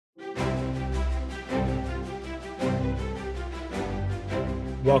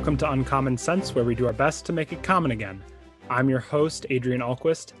Welcome to Uncommon Sense, where we do our best to make it common again. I'm your host, Adrian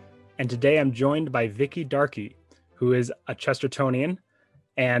Ahlquist, and today I'm joined by Vicki Darkey, who is a Chestertonian,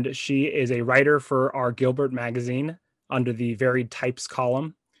 and she is a writer for our Gilbert magazine under the Varied Types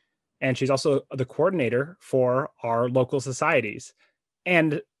column, and she's also the coordinator for our local societies.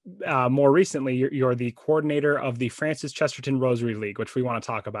 And more recently, you're the coordinator of the Frances Chesterton Rosary League, which we want to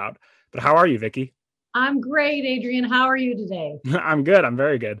talk about. But how are you, Vicki? I'm great, Adrian. How are you today? I'm good. I'm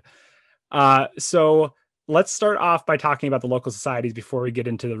very good. So let's start off by talking about the local societies before we get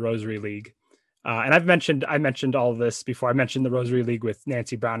into the Rosary League. And I mentioned all of this before. I mentioned the Rosary League with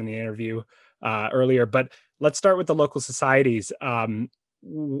Nancy Brown in the interview earlier, but let's start with the local societies. Give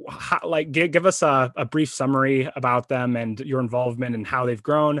us a brief summary about them and your involvement and how they've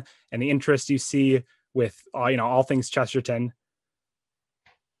grown and the interest you see with all things Chesterton.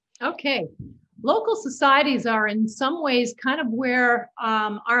 Okay. Local societies are in some ways kind of where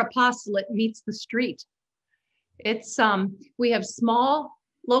our apostolate meets the street. It's we have small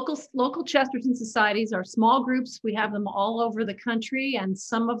local Chesterton societies, are small groups. We have them all over the country and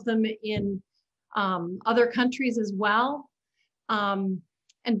some of them in other countries as well. And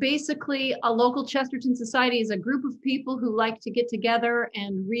basically, a local Chesterton society is a group of people who like to get together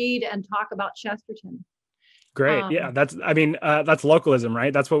and read and talk about Chesterton. Great. Yeah, that's localism,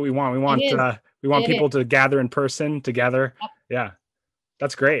 right? That's what we want. We want people to gather in person together. Yep. Yeah.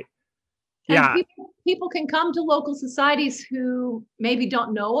 That's great. And yeah. People can come to local societies who maybe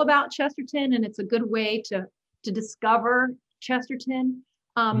don't know about Chesterton, and it's a good way to discover Chesterton.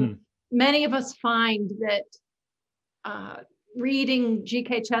 Many of us find that reading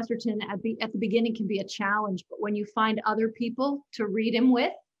G.K. Chesterton at the beginning can be a challenge, but when you find other people to read him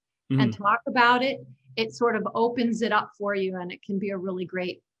with and talk about it, it sort of opens it up for you, and it can be a really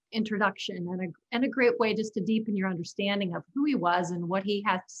great introduction and a great way just to deepen your understanding of who he was and what he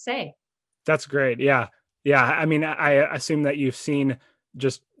has to say. That's great. Yeah. Yeah. I mean, I assume that you've seen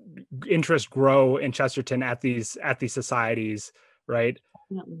just interest grow in Chesterton at these societies, right?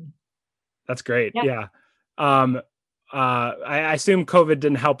 Definitely. That's great. Yep. Yeah. I assume COVID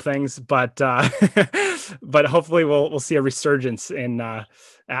didn't help things, but but hopefully we'll see a resurgence in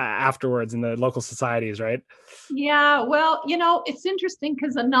afterwards in the local societies, right? Yeah, well, it's interesting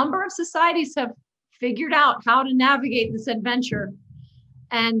because a number of societies have figured out how to navigate this adventure,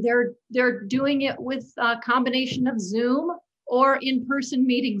 and they're doing it with a combination of Zoom or in-person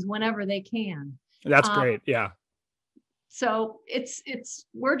meetings whenever they can. That's great. Yeah. So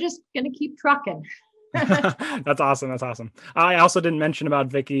we're just going to keep trucking. That's awesome. I also didn't mention about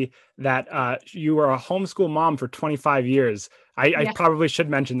Vicki that you were a homeschool mom for 25 years. I probably should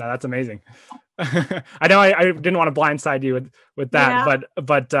mention that. That's amazing. I know I didn't want to blindside you with that, yeah.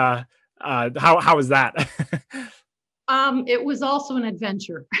 but how was that? It was also an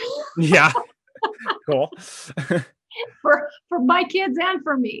adventure. Yeah. Cool. for my kids and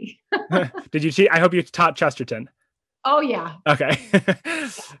for me. Did you teach? I hope you taught Chesterton. Oh yeah. Okay.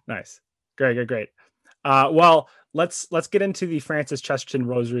 Nice. Great. Well, let's get into the Frances Chesterton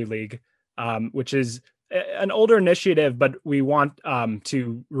Rosary League, which is an older initiative, but we want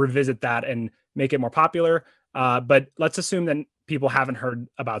to revisit that and make it more popular. But let's assume that people haven't heard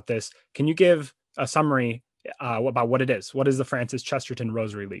about this. Can you give a summary about what it is? What is the Frances Chesterton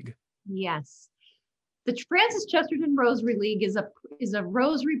Rosary League? Yes. The Frances Chesterton Rosary League is a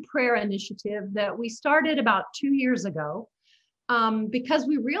rosary prayer initiative that we started about 2 years ago because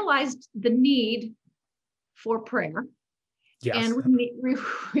we realized the need for prayer. Yes. And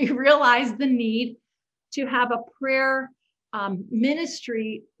we realized the need to have a prayer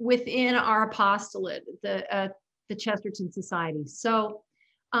ministry within our apostolate, the Chesterton Society. So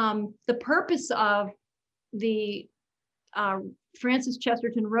the purpose of the Frances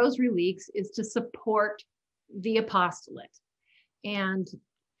Chesterton Rosary Leagues is to support the apostolate and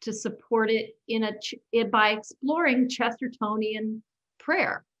to support it by exploring Chestertonian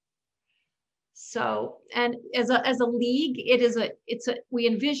prayer. So, and as a league, we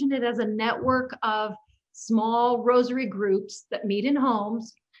envision it as a network of small rosary groups that meet in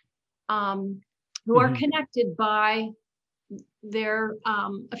homes, who are connected by their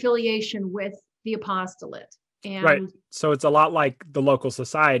affiliation with the apostolate. And right. So it's a lot like the local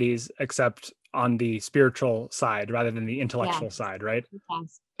societies, except on the spiritual side rather than the intellectual side, right?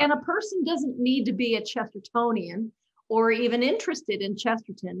 Yes. And a person doesn't need to be a Chestertonian or even interested in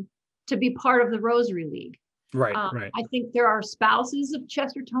Chesterton to be part of the Rosary League. Right. I think there are spouses of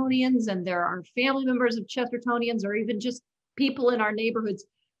Chestertonians and there are family members of Chestertonians, or even just people in our neighborhoods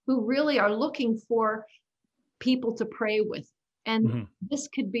who really are looking for people to pray with. And this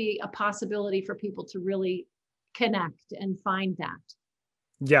could be a possibility for people to really connect and find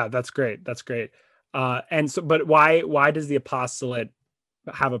that. Yeah, that's great. That's great. And so, but why does the apostolate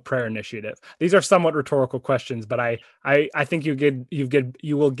have a prayer initiative? These are somewhat rhetorical questions, but I think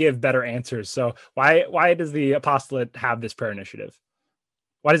you will give better answers. So why does the apostolate have this prayer initiative?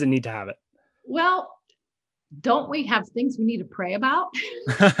 Why does it need to have it? Well, don't we have things we need to pray about?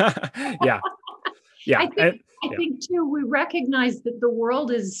 Yeah, yeah, I think I think too, we recognize that the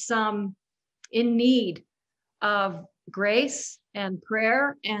world is in need of grace and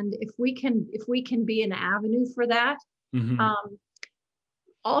prayer, and if we can be an avenue for that. hmm um,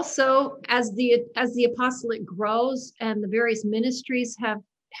 Also, as the apostolate grows and the various ministries have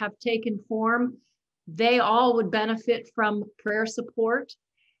taken form, they all would benefit from prayer support.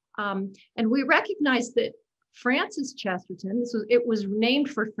 And we recognize that Frances Chesterton, it was named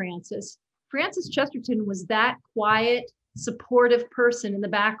for Frances. Frances Chesterton was that quiet, supportive person in the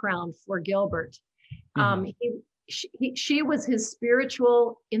background for Gilbert. hmm She was his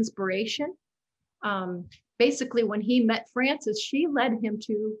spiritual inspiration. Um, Basically, when he met Frances, she led him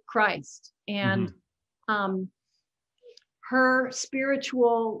to Christ, hmm and her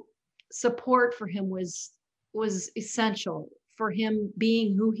spiritual support for him was essential for him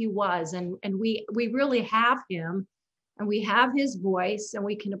being who he was. And we really have him, and we have his voice, and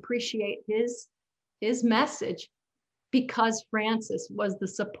we can appreciate his message because Frances was the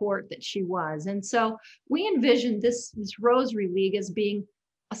support that she was. And so we envision this Rosary League as being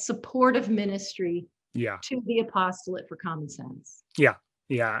a supportive ministry Yeah. to the Apostolate for Common Sense. Yeah.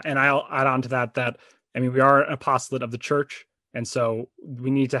 Yeah. And I'll add on to that, I mean, we are an apostolate of the church. And so we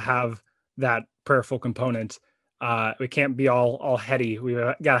need to have that prayerful component. We can't be all heady. We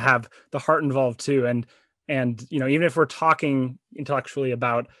got to have the heart involved too. And, even if we're talking intellectually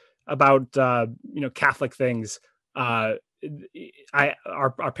about, Catholic things, our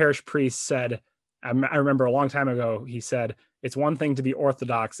parish priest said, I remember a long time ago, he said, it's one thing to be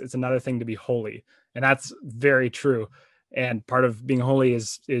Orthodox. It's another thing to be holy. And that's very true. And part of being holy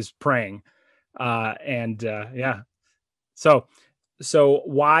is praying. Yeah. So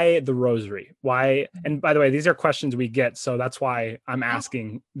why the rosary? Why? And by the way, these are questions we get, so that's why I'm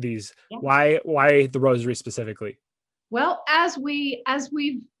asking these. Yeah. Why the rosary specifically? Well, as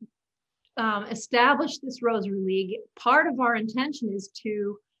we've established this Rosary League, part of our intention is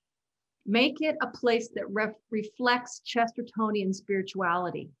to make it a place that reflects Chestertonian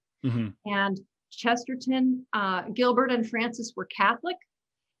spirituality. Mm-hmm. And Chesterton, Gilbert and Frances were Catholic,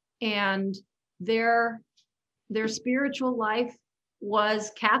 and their spiritual life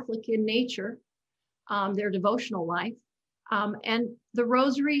was Catholic in nature, their devotional life. And the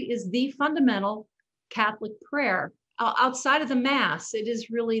Rosary is the fundamental Catholic prayer. Outside of the Mass, it is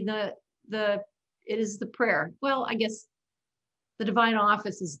really it is the prayer. Well, I guess the Divine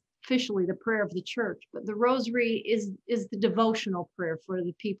Office is officially the prayer of the Church, but the Rosary is the devotional prayer for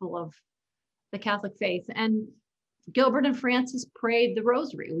the people of the Catholic faith. And Gilbert and Frances prayed the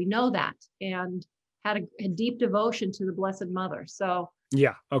Rosary. We know that, and had a deep devotion to the Blessed Mother. So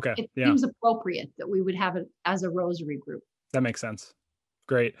yeah, okay, it yeah, seems appropriate that we would have it as a Rosary group. that makes sense.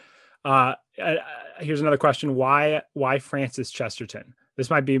 Great. Here's another question: Why Frances Chesterton? This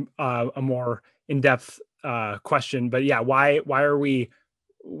might be a more in-depth question, but yeah, why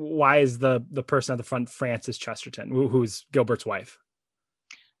is the person at the front Frances Chesterton, who's Gilbert's wife?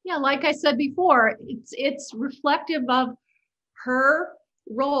 Yeah, like I said before, it's reflective of her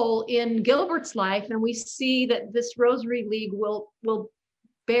role in Gilbert's life, and we see that this Rosary League will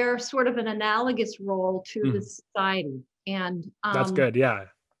bear sort of an analogous role to the society. And that's good, yeah.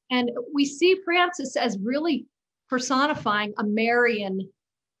 And we see Frances as really personifying a Marian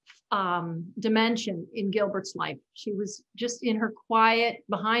dimension in Gilbert's life. She was just in her quiet,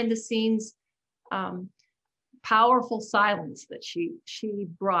 behind the scenes, powerful silence that she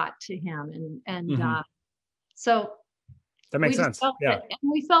brought to him, and so that makes sense. Yeah,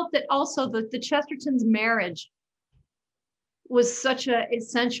 we felt that also that the Chestertons' marriage was such an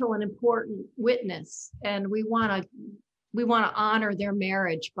essential and important witness, and we want to honor their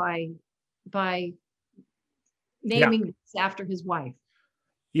marriage by naming this after his wife.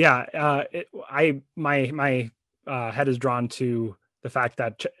 Yeah, my head is drawn to the fact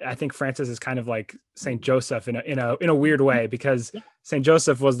that I think Francis is kind of like Saint Joseph in a weird way, because Saint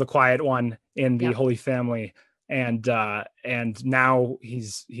Joseph was the quiet one in the Holy Family, and now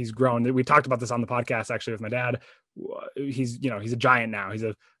he's grown. We talked about this on the podcast actually with my dad. He's a giant now. He's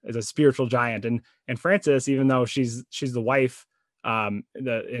a spiritual giant, and Frances, even though she's the wife, in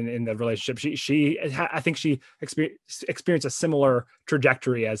the relationship, I think she experienced a similar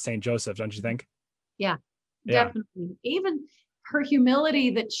trajectory as Saint Joseph, don't you think? Yeah, definitely. Even her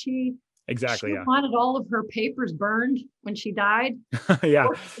humility, that she exactly. She Yeah. wanted all of her papers burned when she died. Yeah.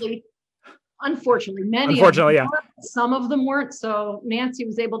 Unfortunately, many of them Unfortunately, yeah. weren't, some of them weren't. So Nancy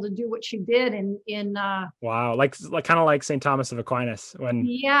was able to do what she did in Wow. Like kind of like St. Thomas of Aquinas when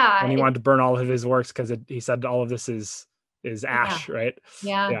yeah, he wanted to burn all of his works because he said all of this is yeah, ash, right?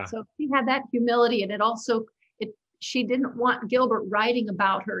 yeah. Yeah. So she had that humility, and she didn't want Gilbert writing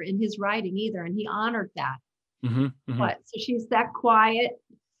about her in his writing either, and he honored that. Hmm. Hmm. But so she's that quiet,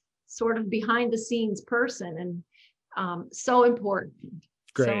 sort of behind the scenes person, and so important.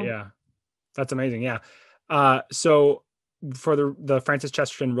 Great. So Yeah. That's amazing. Yeah. So for the Frances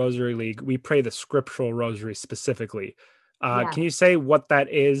Chesterton Rosary League, we pray the scriptural rosary specifically. yeah, Can you say what that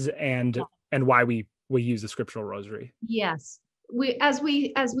is and why we use the scriptural rosary? yes. We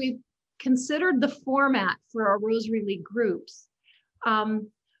considered the format for our Rosary League groups,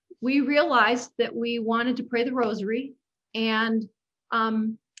 we realized that we wanted to pray the rosary, and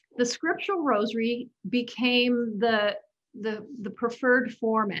the scriptural rosary became the preferred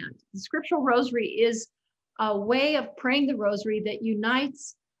format. The scriptural rosary is a way of praying the rosary that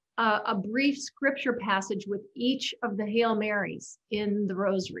unites a brief scripture passage with each of the Hail Marys in the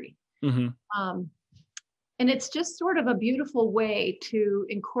rosary. Mm-hmm. And it's just sort of a beautiful way to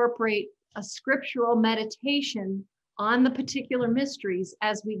incorporate a scriptural meditation on the particular mysteries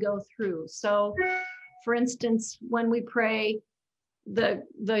as we go through. So, for instance, when we pray the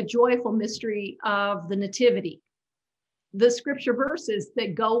joyful mystery of the Nativity, the scripture verses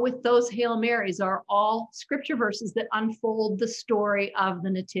that go with those Hail Marys are all scripture verses that unfold the story of the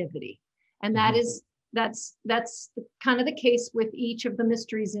Nativity. And that's kind of the case with each of the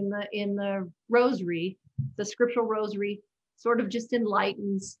mysteries in the rosary. The scriptural rosary sort of just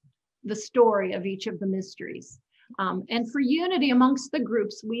enlightens the story of each of the mysteries. And for unity amongst the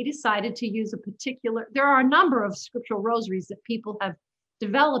groups, we decided to use there are a number of scriptural rosaries that people have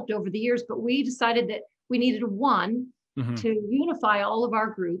developed over the years, but we decided that we needed one to unify all of our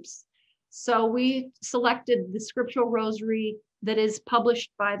groups. So we selected the scriptural rosary that is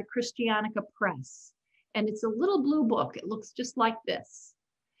published by the Christianica Press. And it's a little blue book. It looks just like this.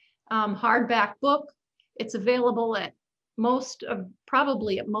 Hardback book. It's available at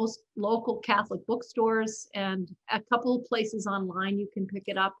probably at most local Catholic bookstores, and a couple of places online you can pick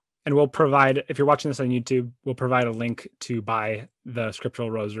it up. And we'll provide, if you're watching this on YouTube, we'll provide a link to buy the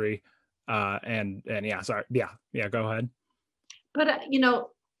scriptural rosary. And yeah, sorry. Yeah, go ahead. But,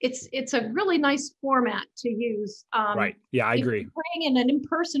 it's a really nice format to use. Right. Yeah, I agree. If you're praying in an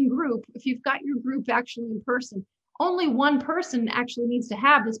in-person group, if you've got your group actually in person, only one person actually needs to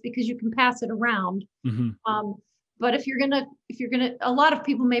have this because you can pass it around. But if you're gonna, a lot of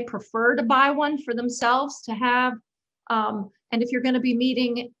people may prefer to buy one for themselves to have. And if you're going to be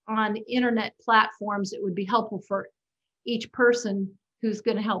meeting on internet platforms, it would be helpful for each person who's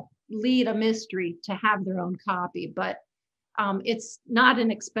going to help lead a mystery to have their own copy. But it's not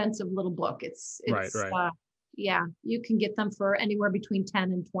an expensive little book. It's right. Yeah, you can get them for anywhere between $10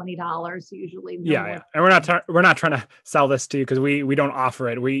 and $20 usually. Yeah. And we're not trying to sell this to you because we don't offer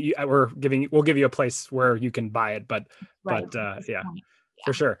it. We'll give you a place where you can buy it, but yeah,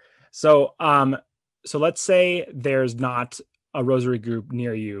 for sure. So let's say there's not a rosary group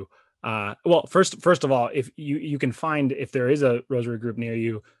near you. Well, first of all, if you can find, if there is a rosary group near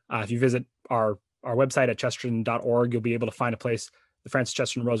you, if you visit our website at chesterton.org, you'll be able to find a place. The Frances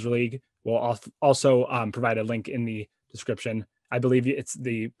Chesterton Rosary League will also provide a link in the description. I believe it's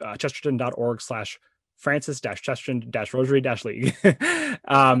the chesterton.org/Frances-Chesterton-Rosary-League.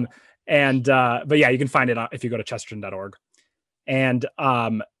 But yeah, you can find it if you go to chesterton.org, and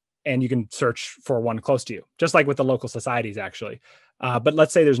you can search for one close to you, just like with the local societies, actually. But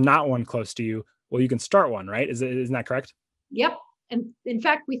let's say there's not one close to you. Well, you can start one, right? Isn't that correct? Yep. And in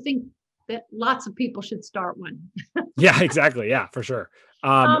fact, we think that lots of people should start one. Yeah, exactly. Yeah, for sure.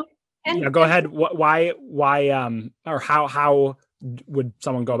 Go ahead. Why, or how would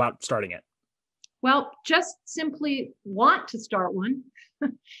someone go about starting it? Well, just simply want to start one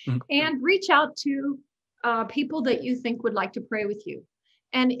and reach out to people that you think would like to pray with you.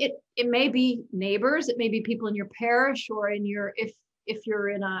 And it may be neighbors, it may be people in your parish, or in your, if you're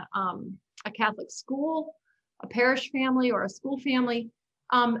in a Catholic school, a parish family or a school family.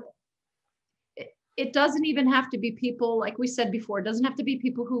 It doesn't even have to be people, like we said before, it doesn't have to be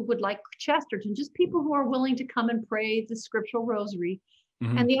people who would like Chesterton, just people who are willing to come and pray the scriptural rosary.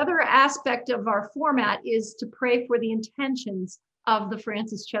 And the other aspect of our format is to pray for the intentions of the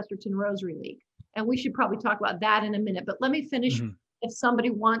Frances Chesterton Rosary League. And we should probably talk about that in a minute, but let me finish. If somebody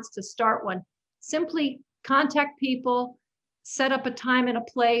wants to start one, simply contact people, set up a time and a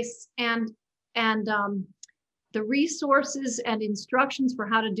place, and the resources and instructions for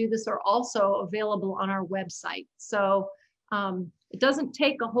how to do this are also available on our website. So it doesn't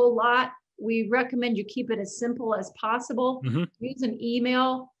take a whole lot. We recommend you keep it as simple as possible. Use an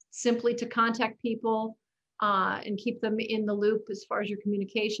email simply to contact people and keep them in the loop as far as your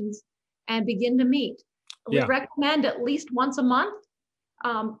communications, and begin to meet. We recommend at least once a month,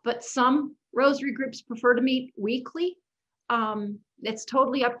 but some rosary groups prefer to meet weekly. It's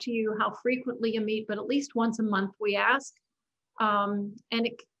totally up to you how frequently you meet, but at least once a month we ask. And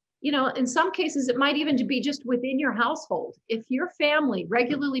it, in some cases, it might even be just within your household. If your family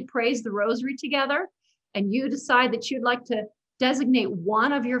regularly prays the rosary together and you decide that you'd like to designate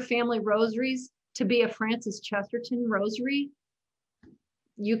one of your family rosaries to be a Frances Chesterton Rosary,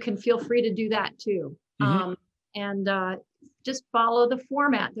 you can feel free to do that too. And just follow the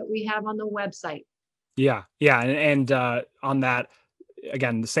format that we have on the website. Yeah. And on that,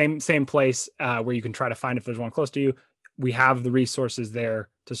 again, the same place where you can try to find if there's one close to you. We have the resources there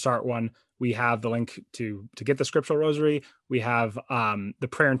to start one. We have the link to get the scriptural rosary. We have the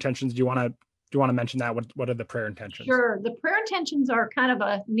prayer intentions. Do you want to mention that? What are the prayer intentions? Sure. The prayer intentions are kind of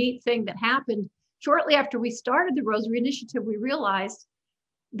a neat thing that happened shortly after we started the Rosary Initiative. We realized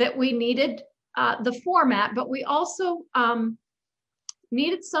that we needed the format, but we also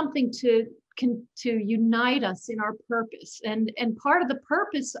needed something to unite us in our purpose. And part of the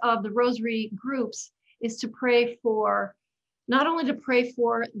purpose of the Rosary groups is to pray for, not only to pray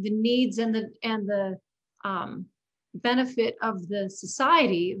for the needs and the benefit of the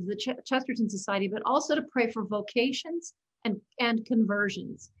society, of the Chesterton Society, but also to pray for vocations and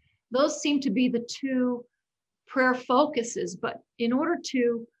conversions. Those seem to be the two prayer focuses, but in order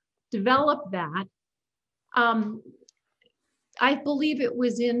to develop that, I believe it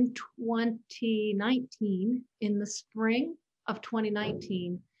was in 2019, in the spring of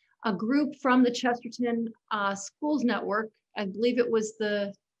 2019, a group from the Chesterton Schools Network, I believe it was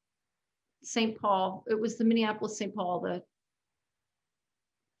the St. Paul, it was the Minneapolis St. Paul, the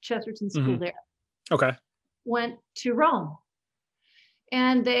Chesterton school there. Okay. Went to Rome.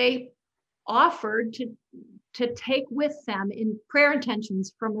 And they offered to take with them in prayer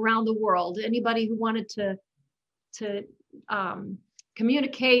intentions from around the world, anybody who wanted to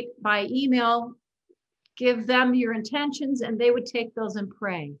communicate by email, give them your intentions, and they would take those and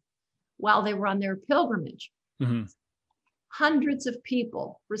pray while they were on their pilgrimage. Hundreds of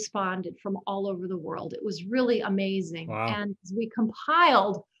people responded from all over the world. It was really amazing. Wow. And as we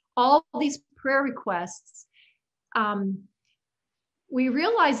compiled all these prayer requests, we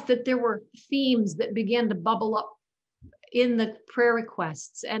realized that there were themes that began to bubble up in the prayer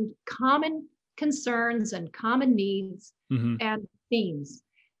requests, and common concerns and common needs and themes.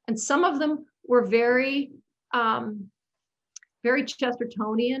 And some of them were very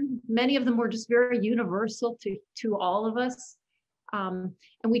Chestertonian. Many of them were just very universal to all of us. And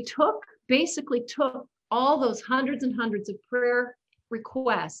we basically took all those hundreds and hundreds of prayer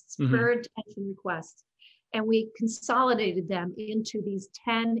requests, prayer intention requests, and we consolidated them into these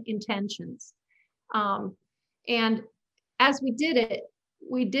 10 intentions. And as we did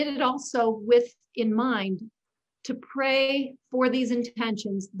it also with in mind to pray for these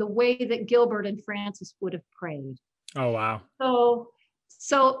intentions the way that Gilbert and Frances would have prayed. Oh, wow.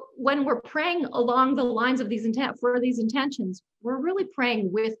 So when we're praying along the lines of these intentions, we're really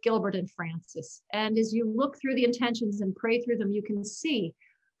praying with Gilbert and Frances. And as you look through the intentions and pray through them, you can see,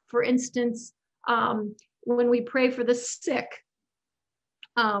 for instance, when we pray for the sick,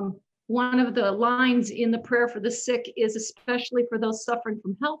 one of the lines in the prayer for the sick is especially for those suffering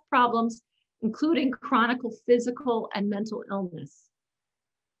from health problems, including chronic physical and mental illness.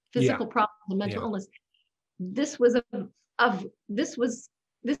 Physical problems and mental illness. This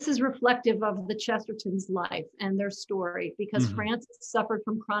is reflective of the Chestertons' life and their story, because Frances suffered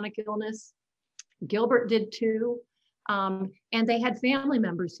from chronic illness. Gilbert did too. And they had family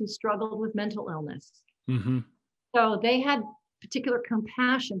members who struggled with mental illness. So they had particular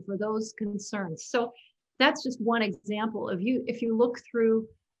compassion for those concerns. So that's just one example. If you look through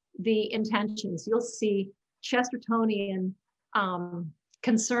the intentions, you'll see Chestertonian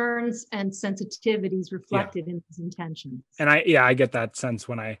concerns and sensitivities reflected in his intentions. And I get that sense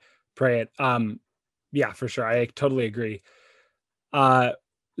when I pray it. Yeah, for sure. I totally agree.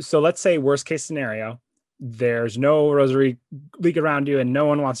 So let's say worst case scenario, there's no Rosary League around you and no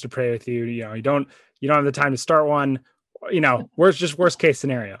one wants to pray with you. You don't have the time to start one. Worst case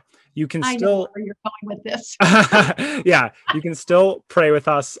scenario. You can I still know where you're going with this. Yeah, you can still pray with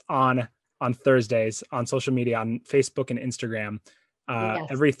us on Thursdays on social media, on Facebook and Instagram.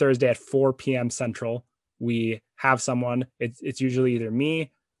 Every Thursday at 4 p.m. Central, we have someone. It's usually either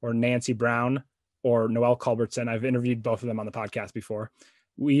me or Nancy Brown or Noelle Culbertson. I've interviewed both of them on the podcast before.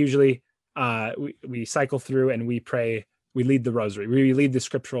 We usually we cycle through and we pray. We lead the rosary. We lead the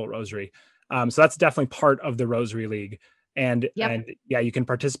scriptural rosary. So that's definitely part of the Rosary League, and yeah, you can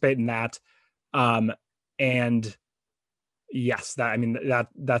participate in that. And yes,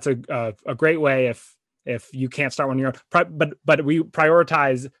 that's a great way if you can't start when you're, but we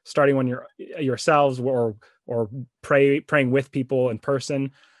prioritize starting when you're yourselves or praying with people in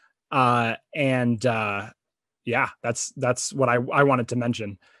person. Yeah, that's what I wanted to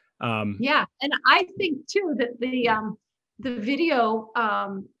mention. Yeah. And I think too, that the video,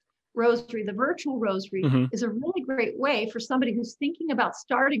 rosary, the virtual rosary is a really great way for somebody who's thinking about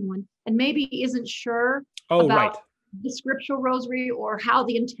starting one and maybe isn't sure about the scriptural rosary or how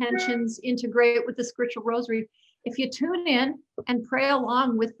the intentions integrate with the scriptural rosary. If you tune in and pray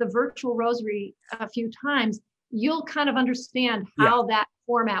along with the virtual rosary a few times, you'll kind of understand how that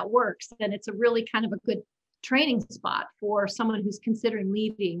format works. And it's a really kind of a good training spot for someone who's considering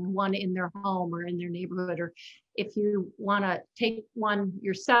leading one in their home or in their neighborhood, or if you want to take one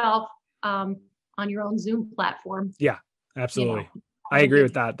yourself on your own Zoom platform. Yeah, absolutely. I agree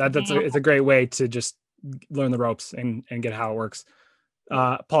with that. It's a great way to just learn the ropes and get how it works.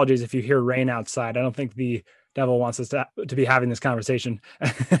 Apologies if you hear rain outside. I don't think the devil wants us to be having this conversation.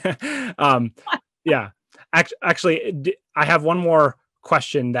 Yeah, actually, I have one more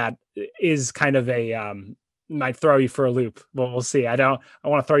question that is kind of might throw you for a loop. But we'll see. I want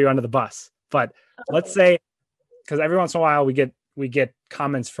to throw you under the bus, but let's say, because every once in a while we get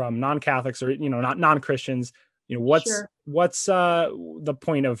comments from non-Catholics or not non-Christians. What's the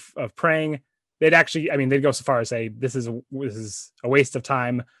point of praying? They'd go so far as say this is a waste of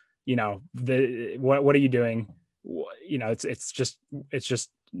time. What are you doing? It's just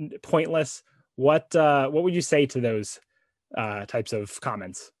pointless. What would you say to those types of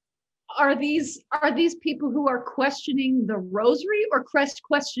comments? Are these people who are questioning the rosary or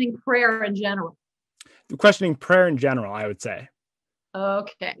questioning prayer in general? Questioning prayer in general, I would say.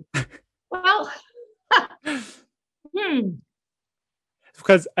 Okay. Well,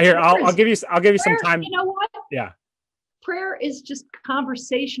 because here I'll give you prayer, some time. You know what? Yeah. Prayer is just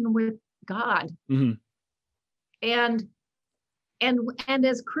conversation with God. Mm-hmm. And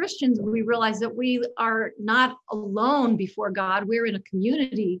as Christians, we realize that we are not alone before God. We're in a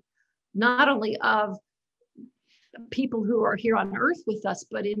community, not only of people who are here on earth with us,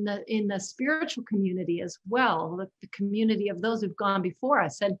 but in the spiritual community as well, the community of those who've gone before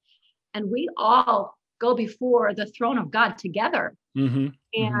us. And we all go before the throne of God together. Mm-hmm.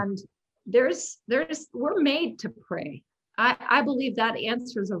 And we're made to pray. I believe that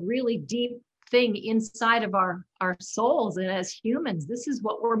answers a really deep thing inside of our souls. And as humans, this is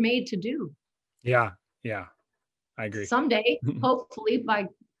what we're made to do. Yeah. I agree. Someday, hopefully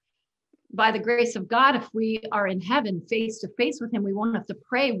by the grace of God, if we are in heaven face to face with him, we won't have to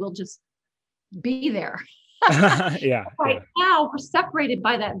pray. We'll just be there. Right now, we're separated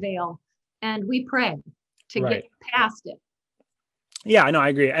by that veil and we pray to get past it. Yeah, I know. I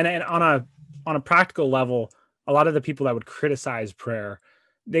agree. And on a practical level, a lot of the people that would criticize prayer,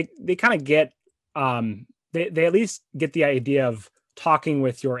 they kind of get, they at least get the idea of talking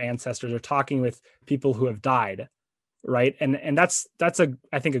with your ancestors or talking with people who have died. Right. And that's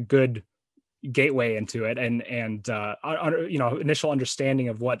I think a good gateway into it and initial understanding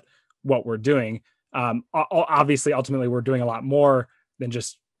of what we're doing. Obviously, ultimately, we're doing a lot more than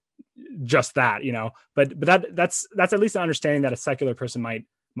just that, but that's at least an understanding that a secular person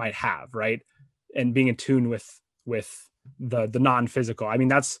might have, right? And being in tune with the non-physical. I mean,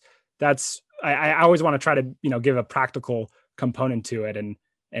 that's I always want to try to give a practical component to it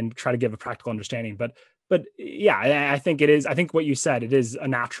and try to give a practical understanding. But yeah, I think it is. I think what you said, it is a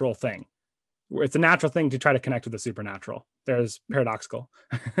natural thing. It's a natural thing to try to connect with the supernatural. There's paradoxical.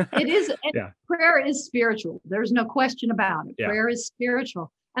 It is. Prayer is spiritual. There's no question about it. Yeah. Prayer is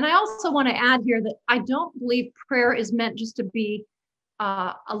spiritual. And I also want to add here that I don't believe prayer is meant just to be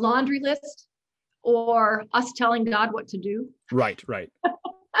a laundry list or us telling God what to do. Right.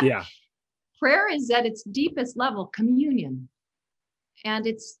 Yeah. Prayer is at its deepest level communion. And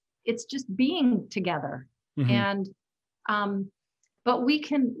it's just being together. Mm-hmm. And but we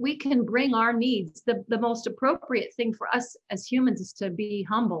can bring our needs. The most appropriate thing for us as humans is to be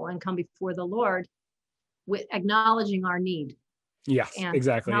humble and come before the Lord with acknowledging our need. Yes,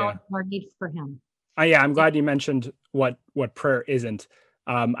 exactly. Yeah. Our need for him. I'm glad you mentioned what prayer isn't.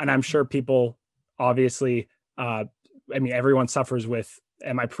 And I'm sure people obviously, everyone suffers with,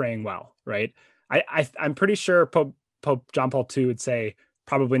 am I praying well? Right. I'm pretty sure Pope John Paul II would say,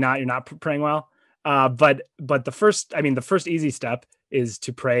 probably not. You're not praying well. But the first easy step is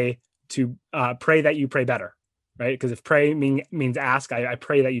to pray pray that you pray better, right? Because if pray means ask, I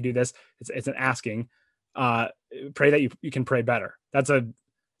pray that you do this. It's an asking. Pray that you can pray better.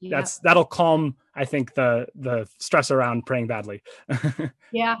 That'll calm, I think, the stress around praying badly.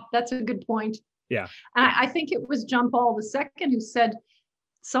 Yeah, that's a good point. Yeah. And I think it was John Paul II who said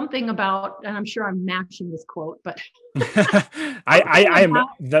something about, and I'm sure I'm matching this quote, but I am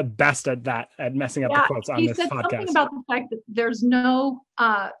the best at that, at messing up the quotes on this podcast. He said something about the fact that there's no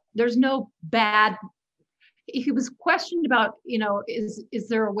bad. He was questioned about, is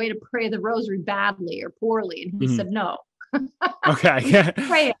there a way to pray the rosary badly or poorly? And he said no. Okay.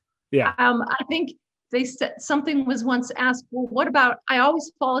 Pray it. Yeah. I think they said something was once asked, well, what about, I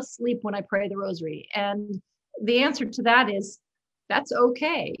always fall asleep when I pray the rosary. And the answer to that is, that's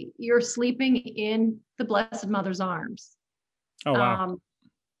okay. You're sleeping in the Blessed Mother's arms. Oh, wow.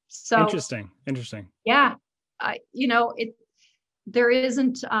 So interesting. Yeah. There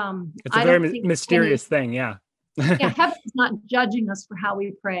isn't, it's a very mysterious thing. Yeah. Yeah. Heaven's not judging us for how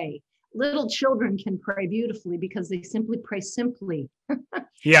we pray. Little children can pray beautifully because they simply pray simply.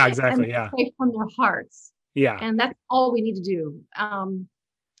 Yeah, exactly. And yeah. Pray from their hearts. Yeah. And that's all we need to do.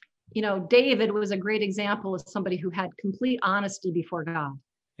 David was a great example of somebody who had complete honesty before God.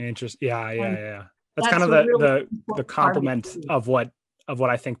 Interesting. Yeah. That's kind of the complement of what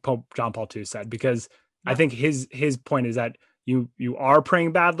I think Pope John Paul II said, because I think his point is that you are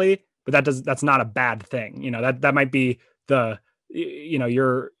praying badly, but that's not a bad thing. That might be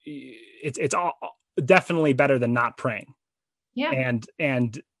it's all definitely better than not praying. Yeah.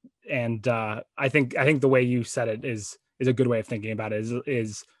 And I think the way you said it is a good way of thinking about it.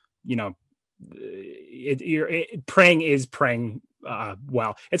 Praying is praying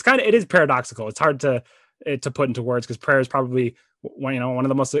well. It is paradoxical. It's hard to put into words because prayer is probably one of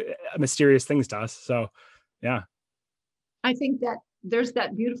the most mysterious things to us. So, yeah. I think that there's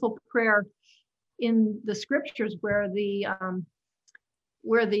that beautiful prayer in the scriptures where the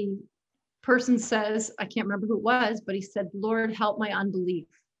person says, I can't remember who it was, but he said, Lord, help my unbelief.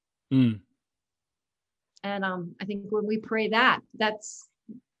 And I think when we pray that's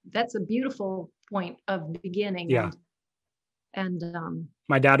a beautiful point of beginning. Yeah. And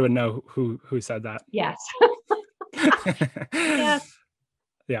my dad would know who said that. Yes. Yes.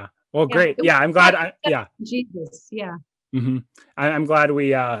 Yeah. Well, great. Yeah. I'm glad. Jesus. Yeah. Mm-hmm. I'm glad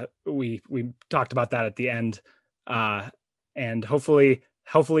we talked about that at the end. And hopefully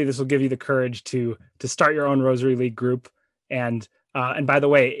this will give you the courage to start your own Rosary League group. And by the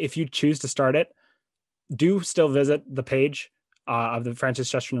way, if you choose to start it, do still visit the page of the Frances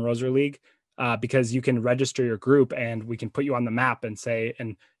Chesterton Rosary League, because you can register your group and we can put you on the map and say,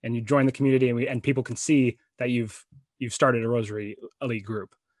 and you join the community and people can see that you've started a Rosary League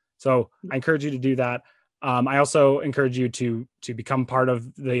group. So I encourage you to do that. I also encourage you to become part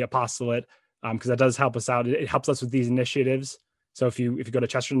of the apostolate, because that does help us out. It helps us with these initiatives. So if you go to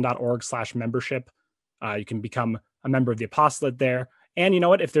chesterton.org/membership, you can become a member of the apostolate there. And you know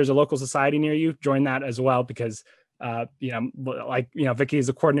what? If there's a local society near you, join that as well, because Vicky is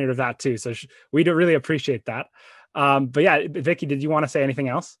a coordinator of that too. So we do really appreciate that. But yeah, Vicky, did you want to say anything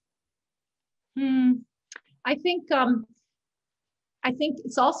else? I think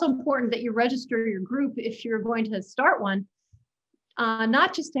it's also important that you register your group if you're going to start one,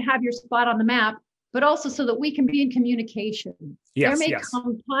 not just to have your spot on the map, but also so that we can be in communication. There may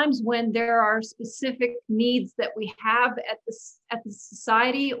come times when there are specific needs that we have at the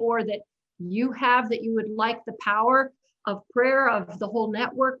society, or that you have, that you would like the power of prayer of the whole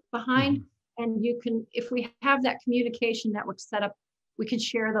network behind. Mm-hmm. And you can, if we have that communication network set up, we can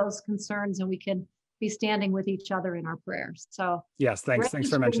share those concerns and we can be standing with each other in our prayers. So yes, thanks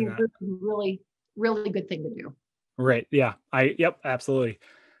for mentioning that. Really, really good thing to do. Right. Yeah. Absolutely.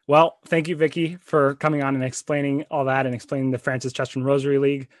 Well, thank you, Vicky, for coming on and explaining all that and explaining the Frances Chesterton Rosary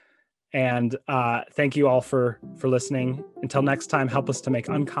League. And thank you all for listening. Until next time, help us to make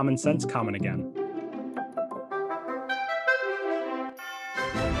uncommon sense common again.